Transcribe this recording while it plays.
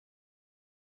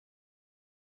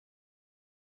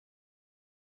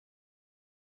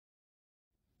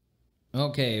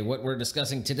Okay, what we're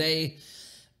discussing today,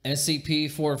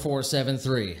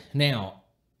 SCP-4473. Now,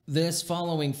 this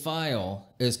following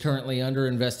file is currently under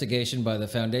investigation by the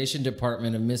Foundation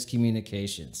Department of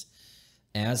Miscommunications.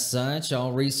 As such,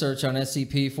 all research on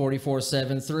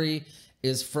SCP-4473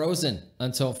 is frozen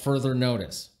until further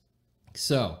notice.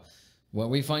 So, what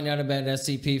we find out about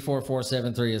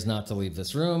SCP-4473 is not to leave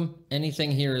this room.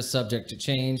 Anything here is subject to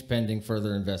change pending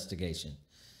further investigation.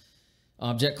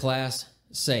 Object class,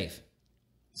 safe.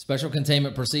 Special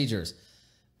containment procedures.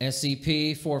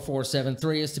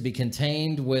 SCP-4473 is to be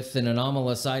contained with an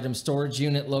anomalous item storage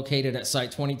unit located at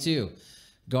Site-22,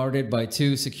 guarded by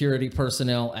 2 security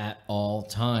personnel at all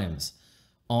times.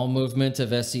 All movement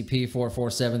of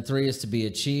SCP-4473 is to be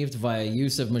achieved via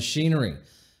use of machinery.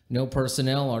 No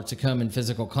personnel are to come in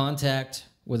physical contact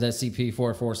with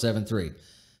SCP-4473.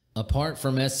 Apart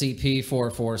from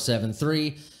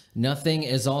SCP-4473, nothing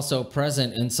is also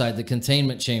present inside the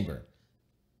containment chamber.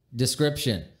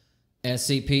 Description: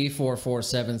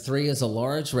 SCP-4473 is a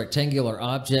large rectangular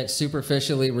object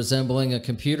superficially resembling a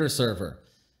computer server.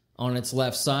 On its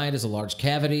left side is a large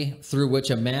cavity through which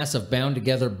a mass of bound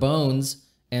together bones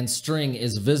and string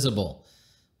is visible.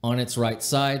 On its right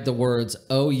side, the words,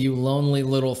 "Oh, you lonely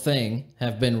little thing,"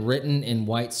 have been written in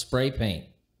white spray paint.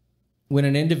 When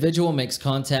an individual makes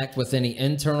contact with any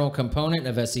internal component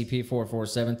of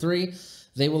SCP-4473,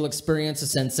 they will experience a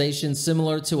sensation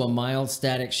similar to a mild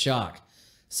static shock.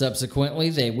 Subsequently,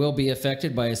 they will be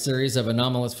affected by a series of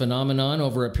anomalous phenomenon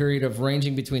over a period of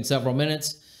ranging between several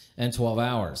minutes and 12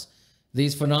 hours.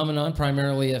 These phenomenon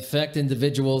primarily affect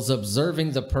individuals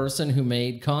observing the person who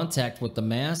made contact with the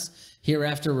mass,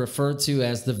 hereafter referred to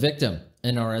as the victim,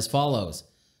 and are as follows.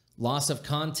 Loss of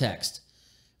context.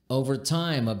 Over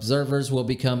time, observers will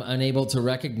become unable to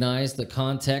recognize the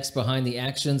context behind the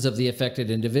actions of the affected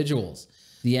individuals.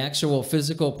 The actual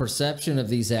physical perception of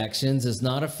these actions is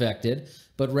not affected,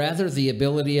 but rather the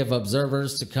ability of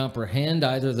observers to comprehend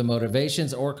either the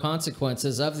motivations or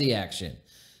consequences of the action.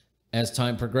 As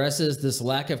time progresses, this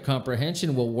lack of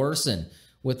comprehension will worsen,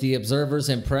 with the observer's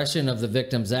impression of the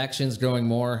victim's actions growing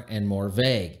more and more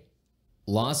vague.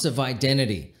 Loss of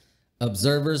identity.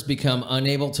 Observers become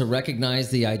unable to recognize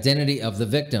the identity of the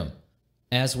victim.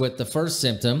 As with the first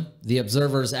symptom, the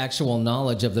observer's actual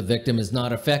knowledge of the victim is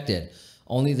not affected,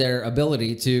 only their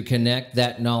ability to connect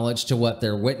that knowledge to what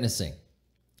they're witnessing.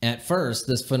 At first,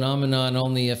 this phenomenon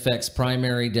only affects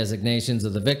primary designations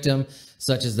of the victim,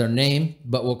 such as their name,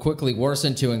 but will quickly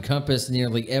worsen to encompass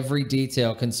nearly every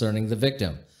detail concerning the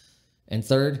victim. And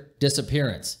third,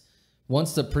 disappearance.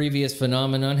 Once the previous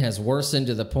phenomenon has worsened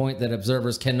to the point that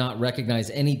observers cannot recognize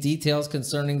any details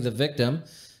concerning the victim,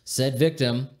 said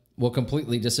victim will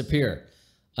completely disappear.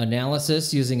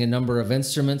 Analysis using a number of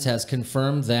instruments has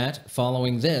confirmed that,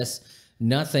 following this,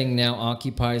 nothing now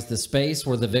occupies the space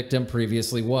where the victim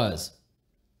previously was.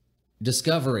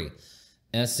 Discovery.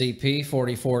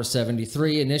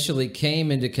 SCP-4473 initially came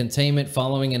into containment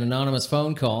following an anonymous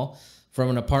phone call from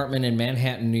an apartment in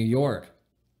Manhattan, New York.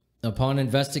 Upon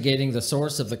investigating the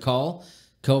source of the call,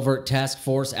 Covert Task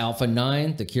Force Alpha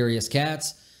 9, the Curious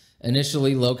Cats,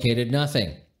 initially located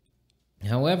nothing.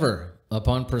 However,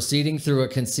 upon proceeding through a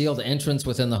concealed entrance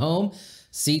within the home,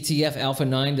 CTF Alpha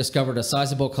 9 discovered a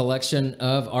sizable collection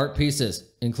of art pieces,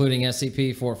 including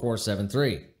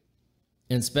SCP-4473.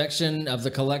 Inspection of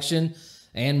the collection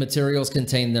and materials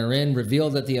contained therein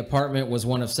revealed that the apartment was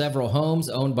one of several homes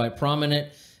owned by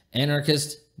prominent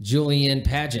anarchist Julian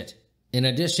Paget. In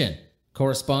addition,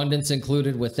 correspondence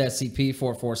included with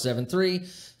SCP-4473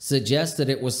 suggests that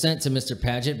it was sent to Mr.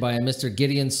 Paget by a Mr.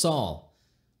 Gideon Saul.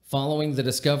 Following the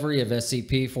discovery of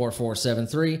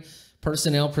SCP-4473,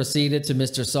 personnel proceeded to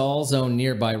Mr. Saul's own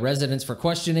nearby residence for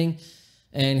questioning,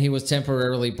 and he was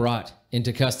temporarily brought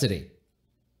into custody.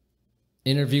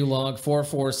 Interview log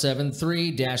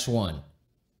 4473-1.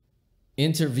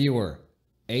 Interviewer,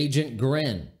 Agent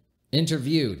Gren.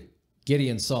 Interviewed,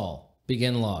 Gideon Saul.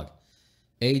 Begin log.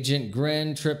 Agent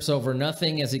Gren trips over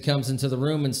nothing as he comes into the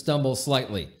room and stumbles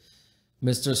slightly.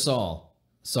 Mr. Saul,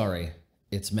 sorry,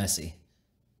 it's messy.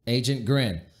 Agent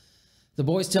Gren, the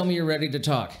boys tell me you're ready to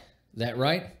talk. That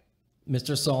right?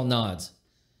 Mr. Saul nods.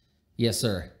 Yes,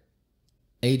 sir.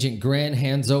 Agent Gren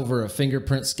hands over a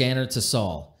fingerprint scanner to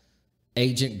Saul.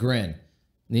 Agent Gren,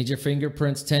 need your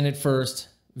fingerprints tinted first.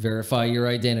 Verify your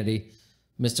identity.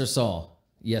 Mr. Saul,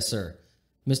 yes, sir.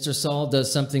 Mr. Saul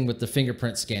does something with the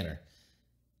fingerprint scanner.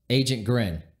 Agent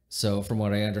Gren, so from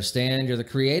what I understand, you're the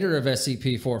creator of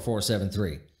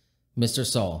SCP-4473. Mr.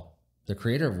 Saul, the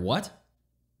creator of what?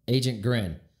 Agent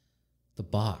Gren, the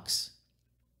box.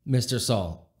 Mr.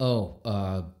 Saul,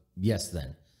 oh, yes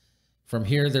then. From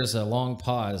here, there's a long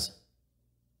pause.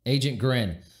 Agent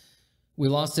Grin. We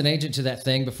lost an agent to that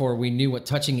thing before we knew what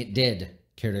touching it did.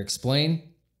 Care to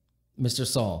explain? Mr.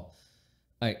 Saul.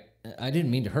 I didn't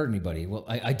mean to hurt anybody. Well,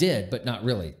 I did, but not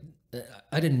really.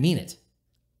 I didn't mean it.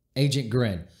 Agent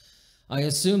Grin. I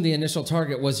assume the initial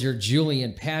target was your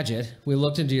Julian Paget. We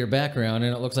looked into your background,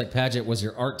 and it looks like Paget was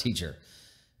your art teacher.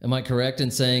 Am I correct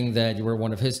in saying that you were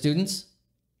one of his students?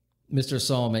 Mr.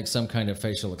 Saul makes some kind of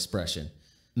facial expression.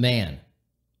 Man.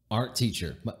 Art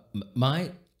teacher.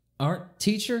 My art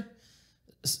teacher?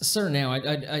 Sir, now,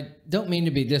 I don't mean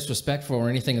to be disrespectful or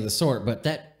anything of the sort, but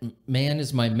that man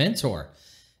is my mentor.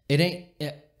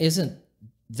 Isn't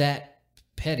that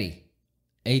petty?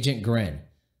 Agent Grin.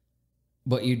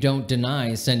 But you don't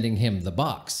deny sending him the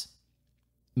box.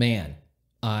 Man,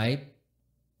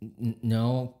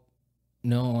 no,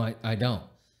 I don't.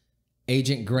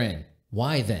 Agent Grin.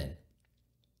 Why then?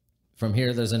 From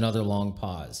here, there's another long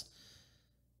pause.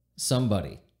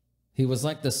 Somebody. He was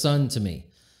like the sun to me.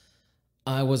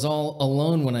 I was all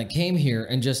alone when I came here,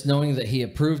 and just knowing that he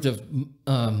approved of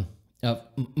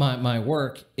my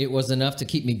work, it was enough to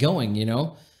keep me going, you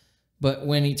know? But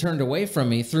when he turned away from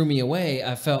me, threw me away,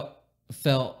 I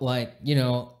felt like, you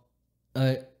know,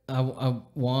 I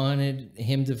wanted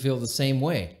him to feel the same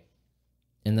way.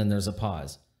 And then there's a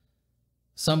pause.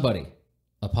 Somebody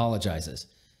apologizes.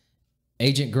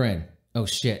 Agent Grin. Oh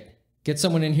shit. Get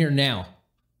someone in here now.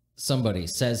 Somebody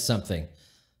says something.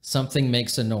 Something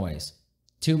makes a noise.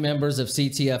 2 members of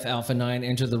CTF Alpha 9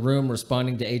 enter the room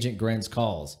responding to Agent Grin's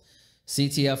calls.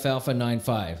 CTF Alpha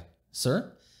 9-5.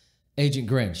 Sir? Agent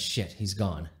Grin. Shit, he's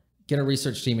gone. Get a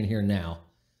research team in here now.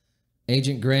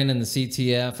 Agent Grin and the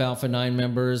CTF Alpha 9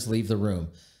 members leave the room.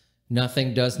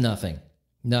 Nothing does nothing.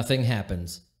 Nothing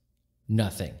happens.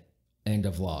 Nothing. End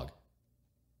of log.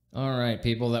 All right,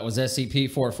 people, that was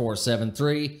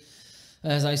SCP-4473.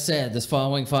 As I said, this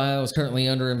following file is currently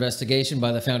under investigation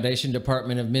by the Foundation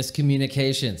Department of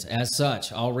Miscommunications. As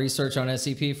such, all research on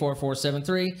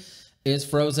SCP-4473 is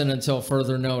frozen until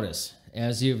further notice.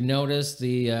 As you've noticed,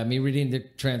 me reading the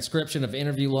transcription of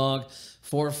interview log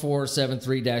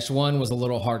 4473-1 was a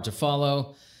little hard to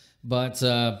follow, but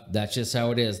that's just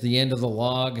how it is. The end of the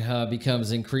log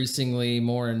becomes increasingly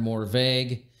more and more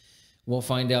vague. We'll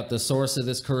find out the source of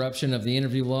this corruption of the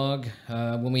interview log.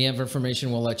 When we have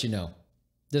information, we'll let you know.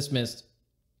 Dismissed.